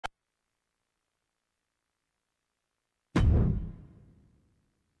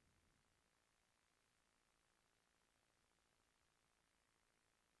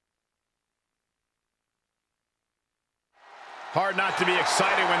Hard not to be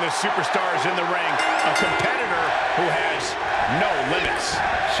excited when the superstar is in the ring. A competitor who has no limits.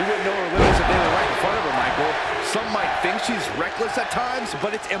 She wouldn't know her limits if they were right in front of her, Michael. Some might think she's reckless at times,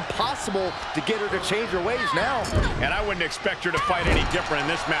 but it's impossible to get her to change her ways now. And I wouldn't expect her to fight any different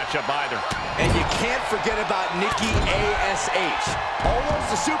in this matchup either. And you can't forget about Nikki A.S.H. Almost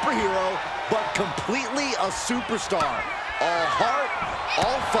a superhero, but completely a superstar. All heart,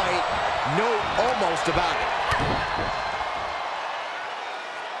 all fight, no almost about it.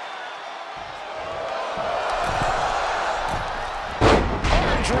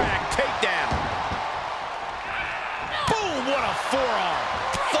 Drag takedown. Boom, what a forearm.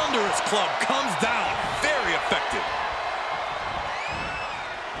 Thunderous club comes down. Very effective.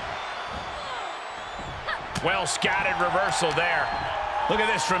 Well scattered reversal there. Look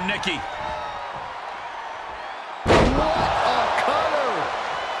at this from Nikki. What a cutter.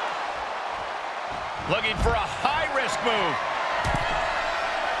 Looking for a high-risk move.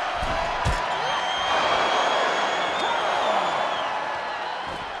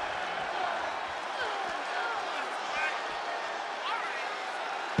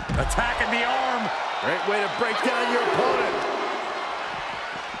 Attacking the arm. Great way to break down your opponent.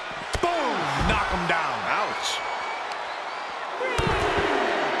 Boom! Knock him down. Ouch.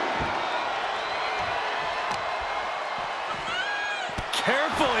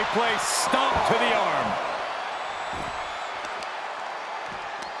 Carefully placed stomp to the arm.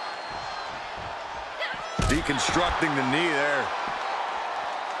 Deconstructing the knee there.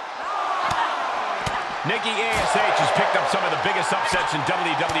 Nikki A.S.H. has picked up some of the biggest upsets in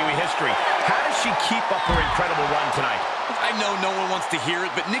WWE history. How does she keep up her incredible run tonight? I know no one wants to hear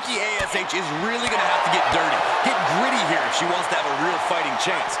it, but Nikki A.S.H. is really going to have to get dirty, get gritty here if she wants to have a real fighting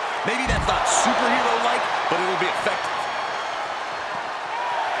chance. Maybe that's not superhero-like, but it'll be effective.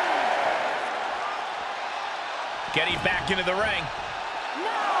 Getting back into the ring.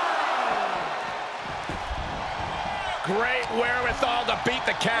 Great wherewithal to beat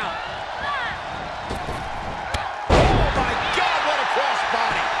the count.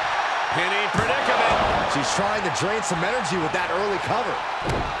 Pinning predicament. She's trying to drain some energy with that early cover.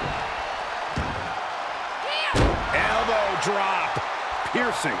 Elbow drop.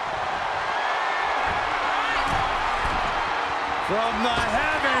 Piercing. From the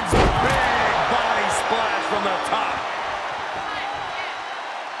heavens, big body splash from the top.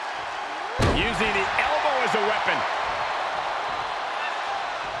 Using the elbow as a weapon.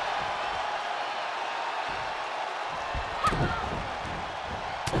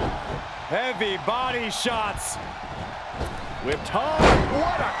 Heavy body shots. Whipped hard.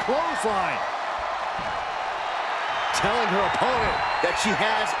 What a clothesline. Telling her opponent that she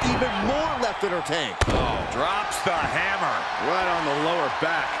has even more left in her tank. Oh, drops the hammer. Right on the lower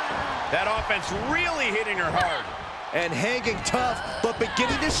back. That offense really hitting her hard. And hanging tough, but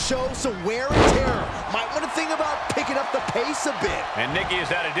beginning to show some wear and tear. Might want to think about picking up the pace a bit. And Nikki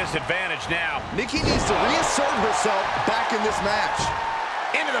is at a disadvantage now. Nikki needs to reassert herself back in this match.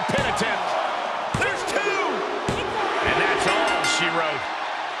 Into the pin attempt. There's two. And that's all she wrote.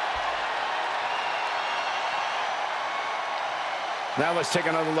 Now let's take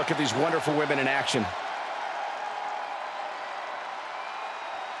another look at these wonderful women in action.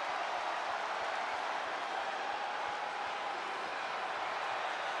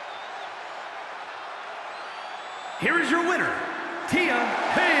 Here is your winner, Tia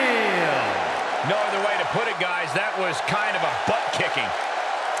Hale. No other way to put it, guys. That was kind of a butt kicking.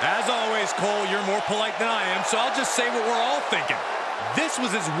 As always, Cole, you're more polite than I am, so I'll just say what we're all thinking. This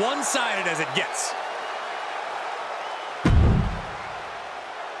was as one-sided as it gets.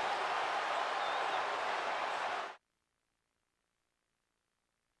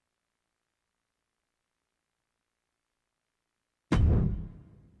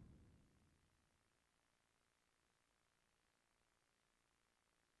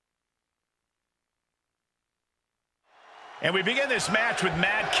 And we begin this match with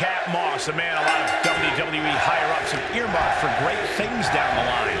Madcap Moss, a man a lot of WWE higher-ups have earmarked for great things down the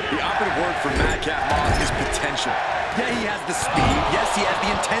line. The operative word for Madcap Moss is potential. Yeah, he has the speed. Yes, he has the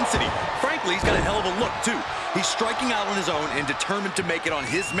intensity. Frankly, he's got a hell of a look, too. He's striking out on his own and determined to make it on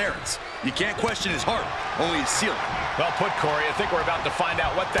his merits. You can't question his heart, only his ceiling. Well put, Corey. I think we're about to find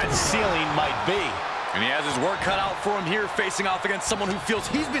out what that ceiling might be. And he has his work cut out for him here, facing off against someone who feels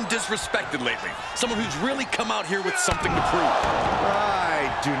he's been disrespected lately. Someone who's really come out here with something to prove.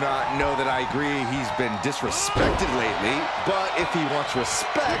 I do not know that I agree he's been disrespected lately, but if he wants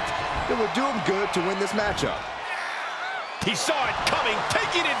respect, it would do him good to win this matchup. He saw it coming,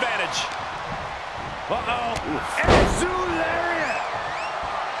 taking advantage. Uh-oh.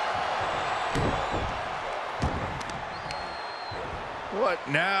 What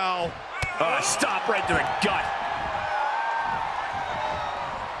now? Stop right to the gut.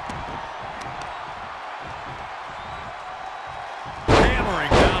 Hammering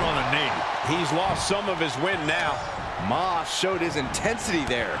down on the knee. He's lost some of his wind now. Moss showed his intensity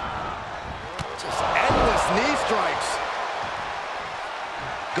there. Just endless knee strikes.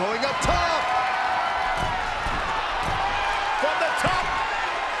 Going up top. From the top.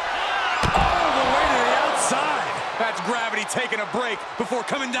 All the way to the outside. That's gravity taking a break before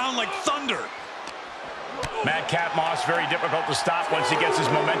coming down like thunder. Madcap Moss, very difficult to stop once he gets his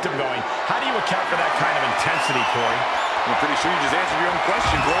momentum going. How do you account for that kind of intensity, Corey? I'm pretty sure you just answered your own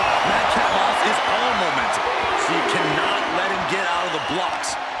question, bro. Madcap Moss is all momentum, so you cannot let him get out of the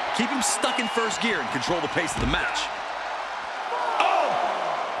blocks. Keep him stuck in first gear and control the pace of the match. Oh!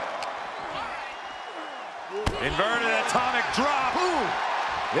 Inverted atomic drop. Boom.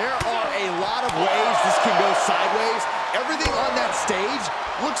 There are a lot of ways this can go sideways. Everything on that stage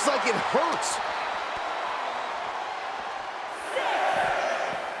looks like it hurts.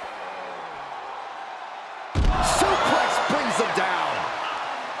 Suplex brings them down.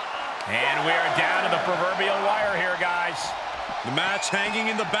 And we are down to the proverbial wire here, guys. The match hanging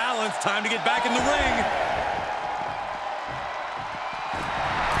in the balance. Time to get back in the ring.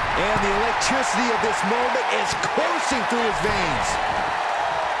 And the electricity of this moment is coursing through his veins.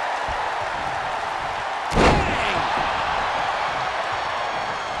 Bang!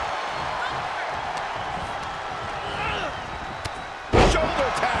 Shoulder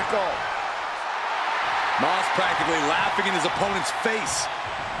tackle. Moss practically laughing in his opponent's face.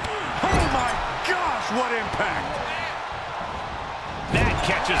 Oh my gosh, what impact! That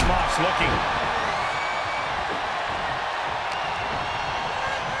catches Moss looking.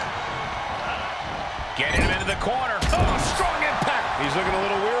 Getting him into the corner. Oh, strong impact. He's looking a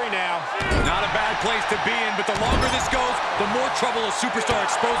little weary now. Not a bad place to be in, but the longer this goes, the more trouble a superstar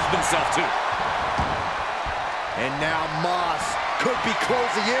exposes himself to. And now Moss could be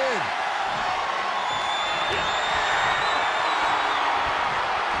closing in.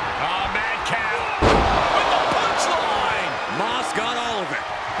 Oh, Madcap with the punchline. Moss got all of it.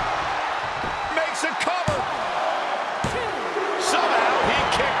 Makes a cover. Somehow he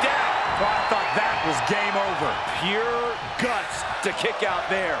kicked out. Oh, I thought that was game over. Pure guts to kick out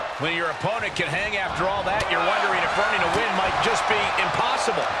there. When your opponent can hang after all that, you're wondering if earning a win might just be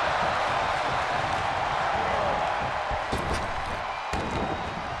impossible.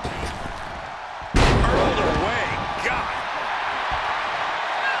 Hurled away. God.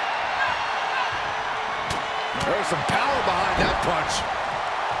 There's some power behind that punch.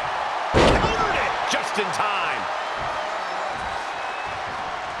 Countered it just in time.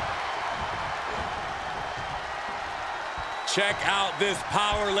 Check out this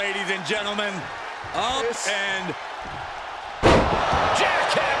power, ladies and gentlemen. Up and...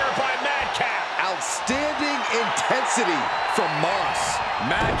 Jackhammer by Madcap. Outstanding intensity from Moss.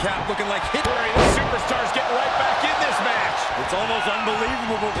 Madcap looking like Hitler. The superstars getting right back in this match. It's almost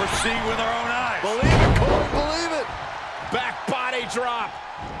unbelievable what we're seeing with our own eyes. Believe it, Corey, believe it. Back body drop.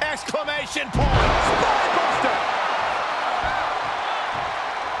 Exclamation point. Spinebuster.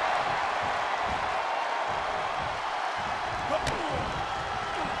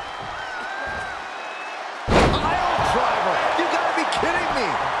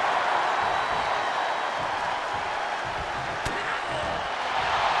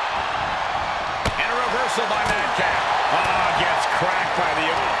 By Madcap. Gets cracked by the...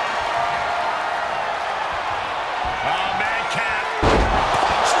 Madcap.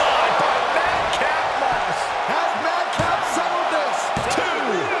 Punchline by Madcap Moss. Has Madcap settled this? 2.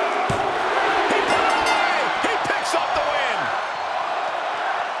 He put it away. He picks up the win.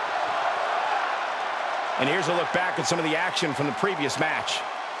 And here's a look back at some of the action from the previous match.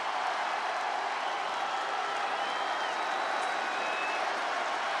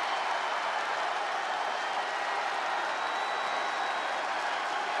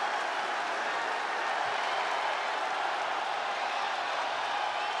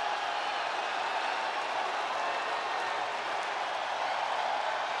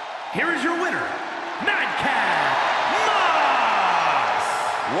 Here is your winner, Madcap Moss!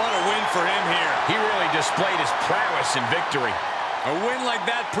 What a win for him here. He really displayed his prowess in victory. A win like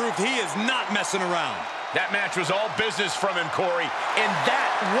that proved he is not messing around. That match was all business from him, Corey, and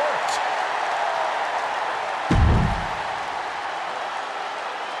that worked.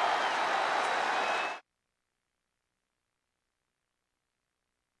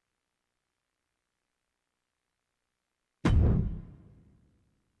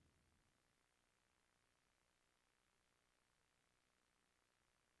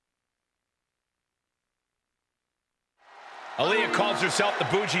 Aaliyah calls herself the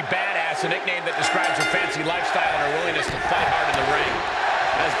bougie badass, a nickname that describes her fancy lifestyle and her willingness to fight hard in the ring.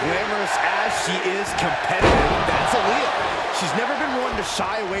 As glamorous as she is competitive, that's Aaliyah. She's never been one to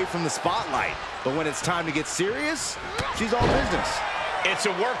shy away from the spotlight. But when it's time to get serious, she's all business. It's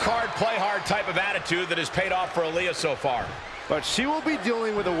a work hard, play hard type of attitude that has paid off for Aaliyah so far. But she will be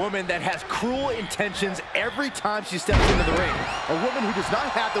dealing with a woman that has cruel intentions every time she steps into the ring. A woman who does not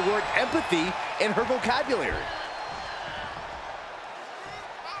have the word empathy in her vocabulary.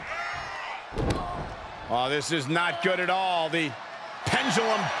 Oh, this is not good at all. The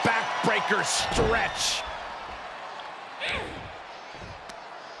pendulum backbreaker stretch.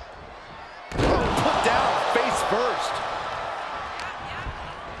 Put down face first.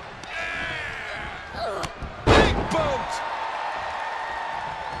 Big boot.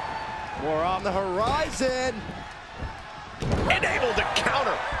 More on the horizon. And able to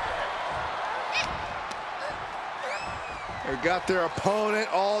counter. They got their opponent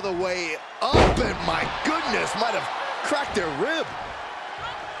all the way up, and my goodness, might have cracked their rib.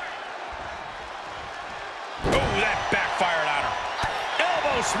 Oh, that backfired on her.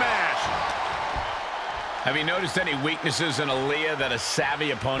 Elbow smash. Have you noticed any weaknesses in Aaliyah that a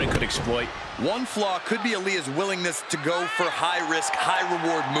savvy opponent could exploit? One flaw could be Aaliyah's willingness to go for high-risk,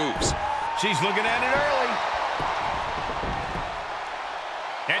 high-reward moves. She's looking at it early.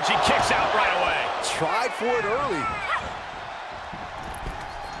 And she kicks out right away. Tried for it early.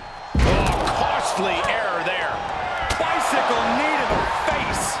 Costly error there. Bicycle knee to the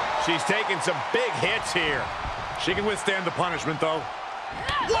face. She's taking some big hits here. She can withstand the punishment, though.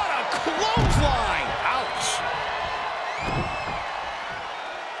 What a clothesline! Ouch!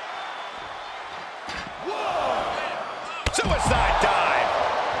 Whoa! Suicide dive.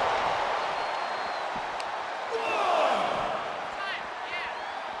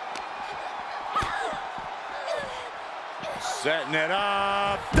 Setting it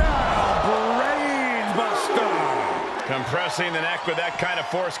up. Down, brain buster. Compressing the neck with that kind of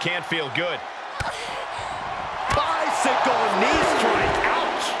force can't feel good. Bicycle knee strike.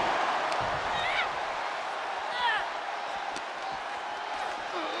 Ouch.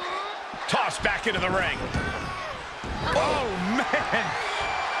 Tossed back into the ring. Oh, man.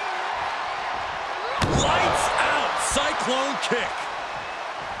 Lights out. Cyclone kick.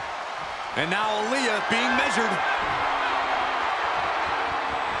 And now Aaliyah being measured.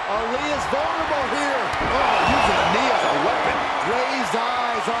 Aaliyah's vulnerable here. Oh, using a knee as a weapon. Raised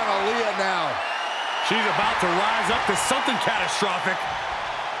eyes on Aaliyah now. She's about to rise up to something catastrophic.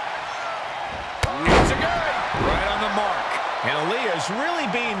 It's a good. Right on the mark. And Aaliyah's really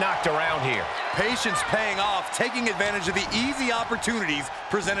being knocked around here. Patience paying off, taking advantage of the easy opportunities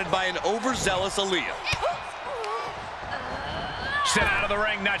presented by an overzealous Aaliyah. Sent out of the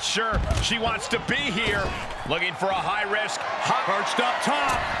ring, not sure she wants to be here. Looking for a high-risk, Perched up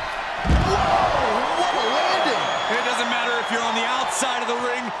top. Whoa, what a landing. It doesn't matter if you're on the outside of the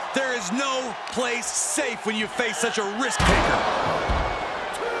ring. There is no place safe when you face such a risk taker.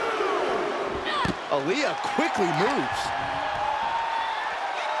 Aaliyah quickly moves.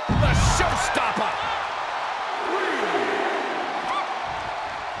 the showstopper.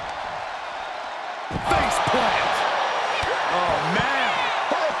 Face plant. Oh, man.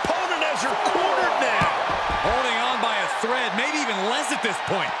 Her opponent has her cornered now. Holding on by a thread, maybe even less at this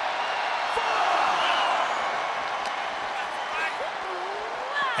point.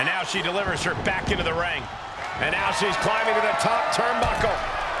 And now she delivers her back into the ring. And now she's climbing to the top turnbuckle.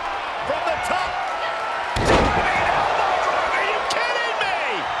 From the top. Diving elbow drop. Are you kidding me?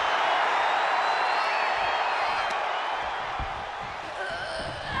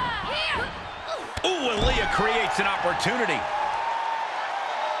 Ooh, and Leah creates an opportunity.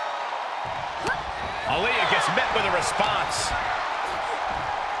 Aaliyah gets met with a response.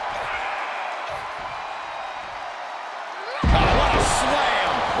 Oh, what a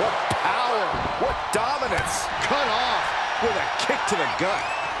slam. What power. What dominance. Cut off with a kick to the gut.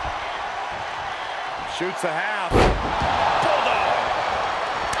 Shoots a half. Bulldog.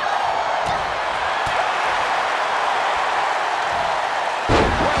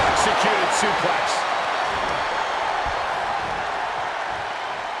 Well executed suplex.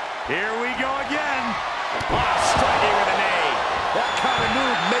 Here we go again. Striking with an A. That kind of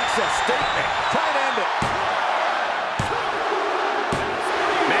move makes a statement. Try to end it.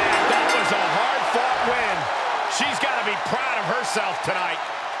 Man, that was a hard-fought win. She's got to be proud of herself tonight.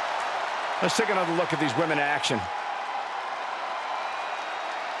 Let's take another look at these women in action.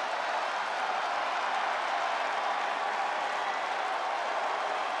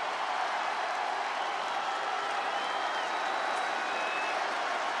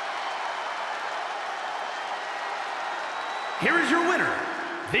 here is your winner,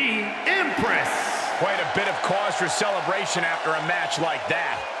 the Empress. Quite a bit of cause for celebration after a match like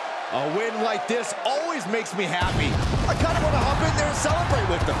that. A win like this always makes me happy. I kind of want to hop in there and celebrate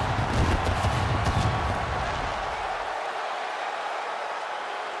with them.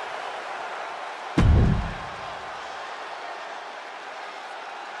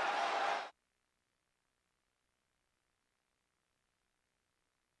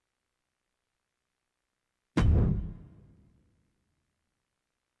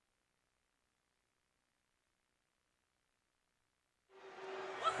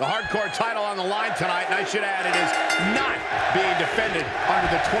 The hardcore title on the line tonight, and I should add it is not being defended under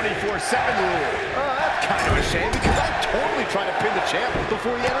the 24/7 rule. That's kind of a shame because I totally try to pin the champ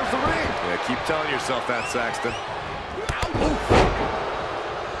before he enters the ring. Yeah, keep telling yourself that, Saxton.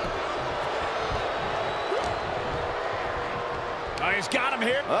 Oh, he's got him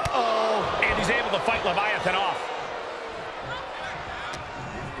here. Uh-oh. And he's able to fight Leviathan off.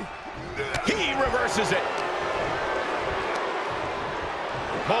 He reverses it.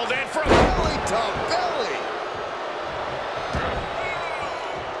 Pulled in for a belly to belly.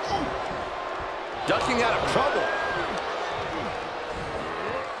 Ducking out of trouble.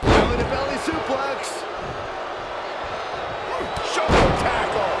 Belly to belly suplex. Shoulder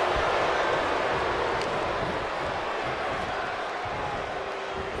tackle.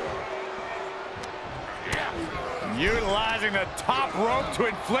 Utilizing the top rope to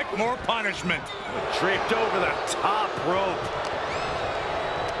inflict more punishment. Draped over the top rope.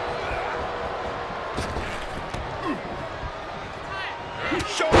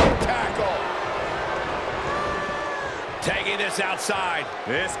 Shoulder tackle. Taking this outside.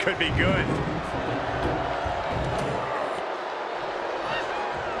 This could be good.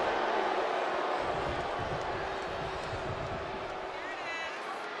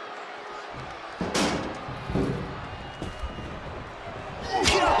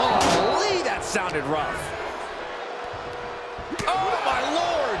 Golly, that sounded rough. Oh, my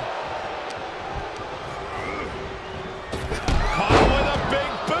Lord. Caught him with a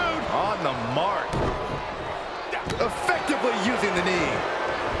big boot. On the mark. Effectively using the knee.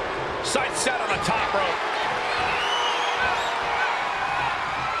 Sight set on the top rope.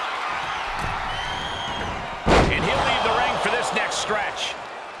 And he'll leave the ring for this next stretch.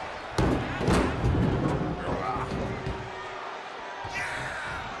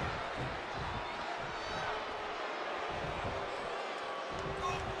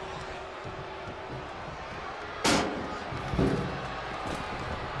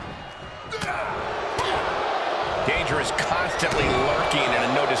 Danger is constantly lurking in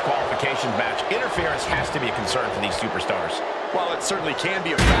a no disqualifications match. Interference has to be a concern for these superstars. While it certainly can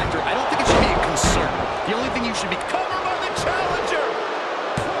be a factor, I don't think it should be a concern. The only thing you should be Covered by the challenger.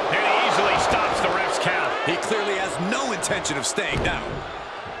 And he easily stops the ref's count. He clearly has no intention of staying down.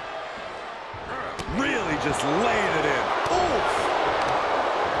 Really just laying it in. Oof.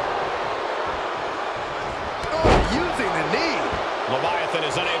 Oh, using the knee. Leviathan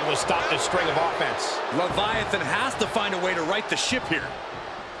is unable to stop this string of offense. Leviathan has to find a way to right the ship here.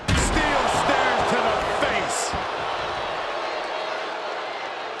 Steel stairs to the face.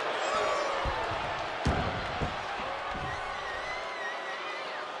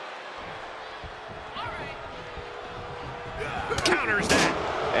 Counters that.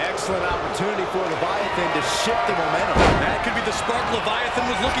 Excellent opportunity for Leviathan to shift the momentum. That could be the spark Leviathan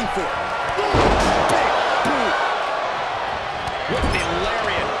was looking for. Big boot. With the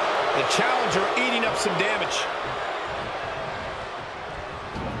lariat. The challenger eating up some damage.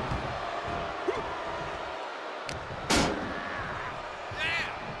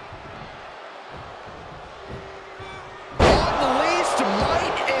 Unleashed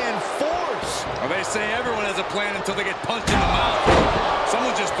might and force. Well, they say everyone has a plan until they get punched in the mouth.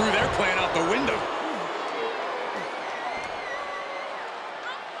 Someone just threw their plan out the window.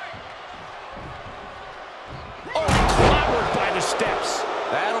 Oh, clobbered by the steps.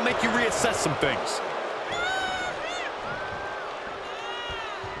 That'll make you reassess some things.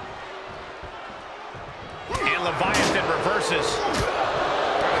 And Leviathan reverses.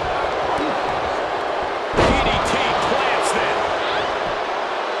 DDT plants then.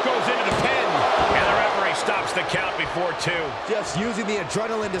 Goes into the pin. And the referee stops the count before 2. Just using the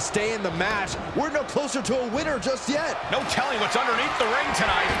adrenaline to stay in the match. We're no closer to a winner just yet. No telling what's underneath the ring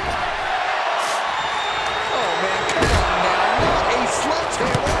tonight. Oh, man, come on now. Not a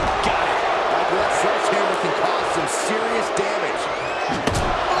sledgehammer. Got it. That sledgehammer can cause some serious damage.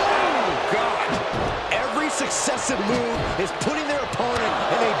 Oh, God. Every successive move is putting their opponent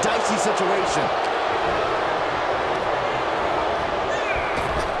in a dicey situation.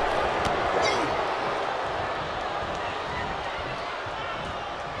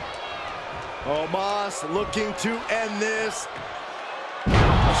 Omos looking to end this.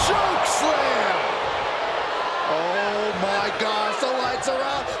 Choke slam! Oh my gosh, the lights are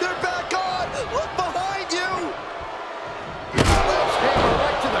out. They're back on. Look behind you. Sledgehammer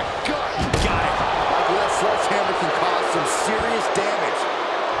right to the gut. Got it. Michael, that sledgehammer can cause some serious damage.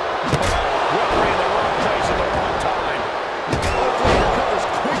 Referee in the wrong place at the wrong time. Hopefully he recovers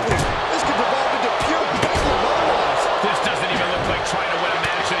quickly. This could devolve into pure pain otherwise. This doesn't even look like trying to win a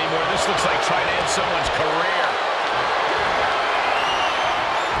match anymore. This looks like trying to end someone's career.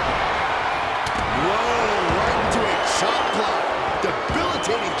 Whoa, right into a chop block.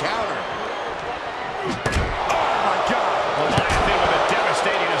 Debilitating counter. Oh my God. Leviathan with a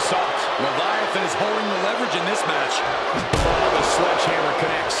devastating assault. Leviathan is holding the leverage in this match. Oh, the sledgehammer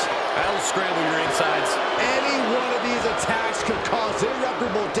connects. That'll scramble your insides. Any one of these attacks could cause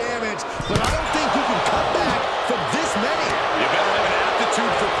irreparable damage, but I don't think you can cut back from this many. You better have an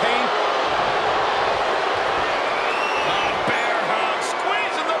aptitude for pain. Bear hug,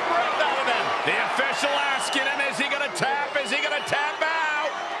 squeezing the breath out of them. The official asking him, is he going to tap? Is he going to tap out?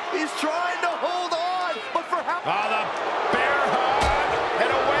 He's trying to hold on, but for how Oh, the bear hug. And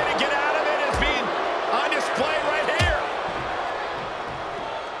a way to get out of it is being on display right here.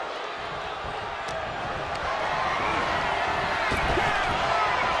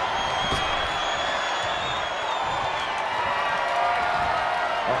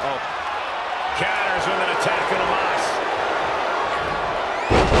 Counters with an attack on Omos.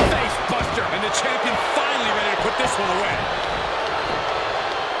 Face buster. And the champion finally ready to put this one away.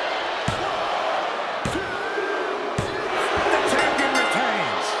 The champion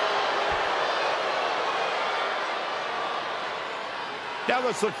retains. Now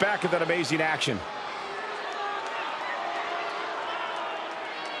let's look back at that amazing action.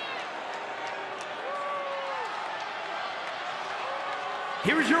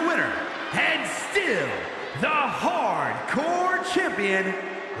 Here is your winner, and still the hardcore champion,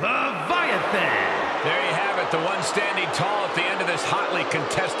 Leviathan. There you have it, the one standing tall at the end of this hotly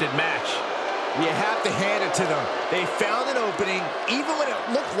contested match. You have to hand it to them. They found an opening, even when it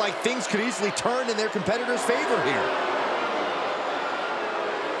looked like things could easily turn in their competitor's favor here.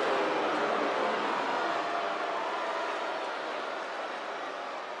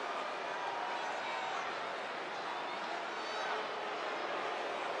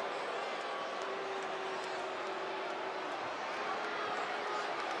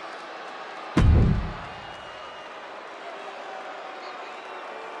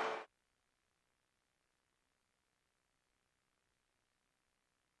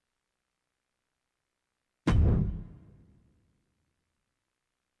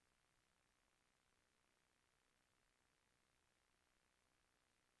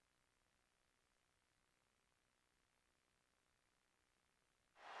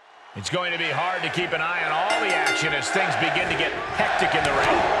 It's going to be hard to keep an eye on all the action as things begin to get hectic in the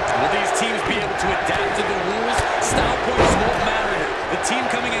ring. Will these teams be able to adapt to the rules? Style points won't matter here. The team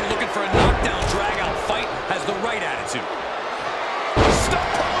coming in looking for a knockdown, drag-out fight has the right attitude.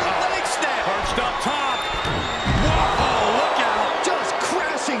 Leg snap. Perched up top. Whoa, look out. Just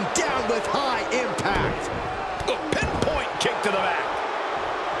crashing down with high impact. A pinpoint kick to the back.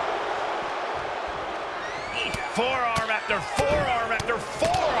 Forearm after forearm after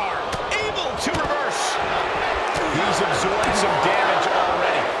forearm. Able to reverse. He's absorbed some damage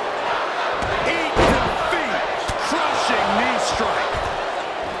already. Eat defeat. Crushing knee strike.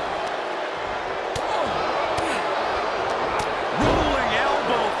 Rolling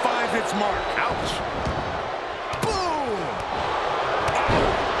elbow finds its mark. Ouch. Boom!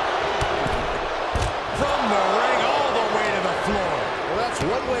 From the ring all the way to the floor. Well, that's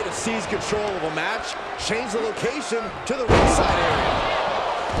one way to seize control of a match. Change the location to the ringside area.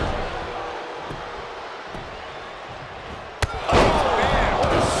 Oh, man,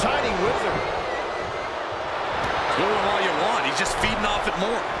 what a shining wizard. Doing all you want. He's just feeding off it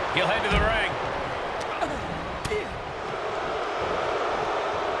more. He'll head to the ring.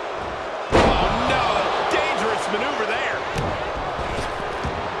 Oh, no. Dangerous maneuver there.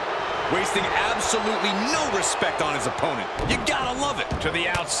 Wasting absolutely no respect on his opponent. You gotta love it. To the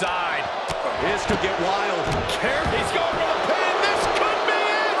outside. This could get wild. He's going for the pin. This could be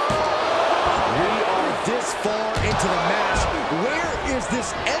it. We are this far into the match. Where is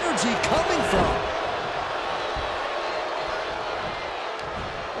this energy coming from?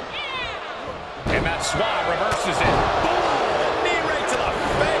 And that swab reverses it. Boom! Knee right to the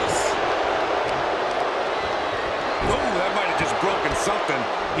face. Ooh, that might have just broken something.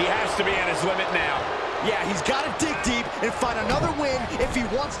 He has to be at his limit now. Yeah, he's got to dig deep and find another win if he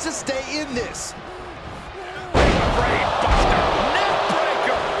wants to stay in this. Brain buster. Neck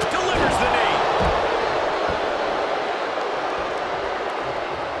breaker. Delivers the knee.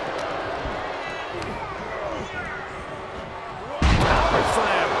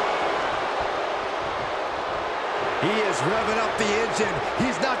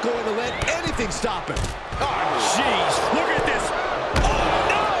 He's not going to let anything stop him. Oh, jeez. Look at this. Oh,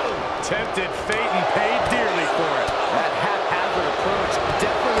 no! Tempted fate and paid dearly for it. That haphazard approach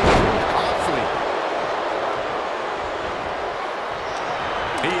definitely proved costly.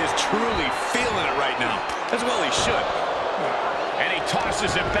 He is truly feeling it right now. As well he should. And he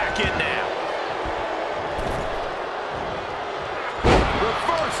tosses it back in now.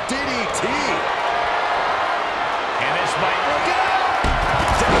 Reverse DDT. And this might work out.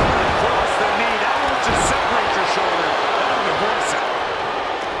 Down across the knee. That won't just separate your shoulder. That'll divorce it.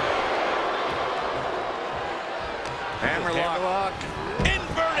 Hammerlock.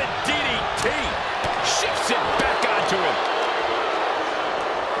 Inverted DDT. Shifts it back onto him.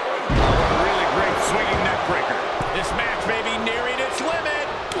 Really great swinging neck breaker. This match may be nearing its limit.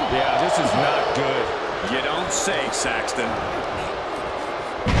 Yeah, this is not good. You don't say, Saxton.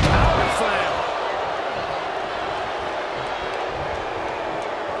 Power slam.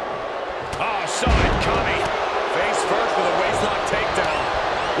 Oh, saw it coming. Face first with a waistlock takedown.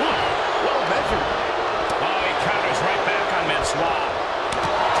 Well measured. Oh, he counters right back on Mansoir.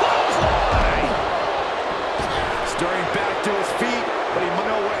 Clothesline. Stirring back to his feet, but he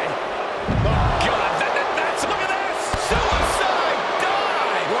no way. Oh, God, that's, look at this. Suicide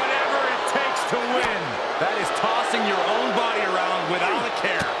dive. Whatever it takes to win. That is tossing your own body around without a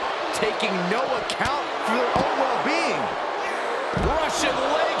care. Taking no account for their own well-being. Russian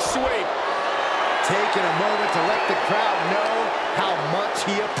leg sweep. Taking a moment to let the crowd know how much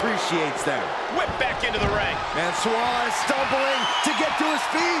he appreciates them. Whip back into the ring. Mansoir is stumbling to get to his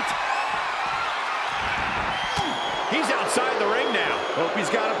feet. He's outside the ring now. Hope he's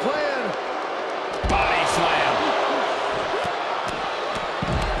got a plan. Body slam.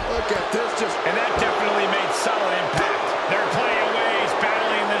 Look at this, And that definitely made solid impact. There are plenty of ways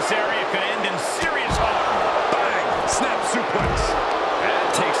battling in this area could end in serious harm. Bang! Snap suplex.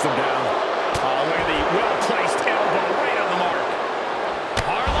 That takes them down. Oh, look at the well-placed elbow right on the mark.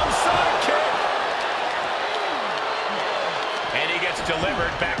 Harlem sidekick. And he gets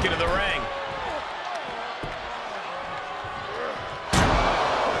delivered back into the ring.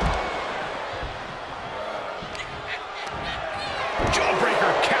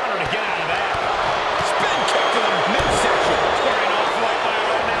 Jawbreaker counter to get out of that. Spin kick to the midsection. Squaring off right by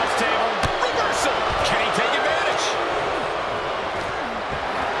our announce table. Reversal. Can he take advantage?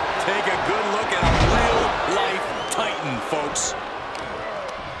 Take a good look at a real-life Titan, folks.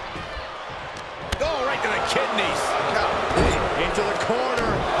 Oh, right to the kidneys. into the corner.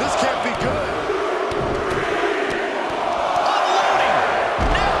 This can't be good. Unloading.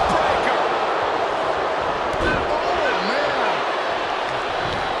 Neck breaker. Oh, man.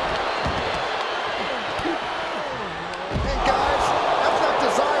 Hey, guys, that's not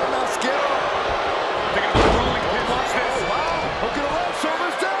desire, not skill. They're going to go rolling pin. Watch this. Wow. Look at the left,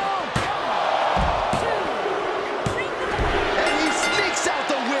 shoulders down. And he sneaks out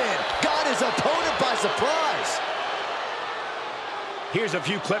the win. Got his opponent by surprise. Here's a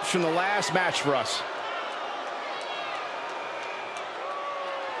few clips from the last match for us.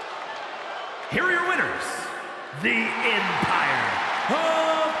 Here are your winners, the Empire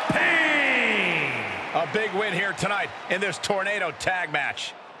of Pain. A big win here tonight in this Tornado Tag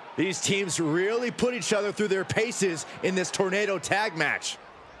match. These teams really put each other through their paces in this Tornado Tag match.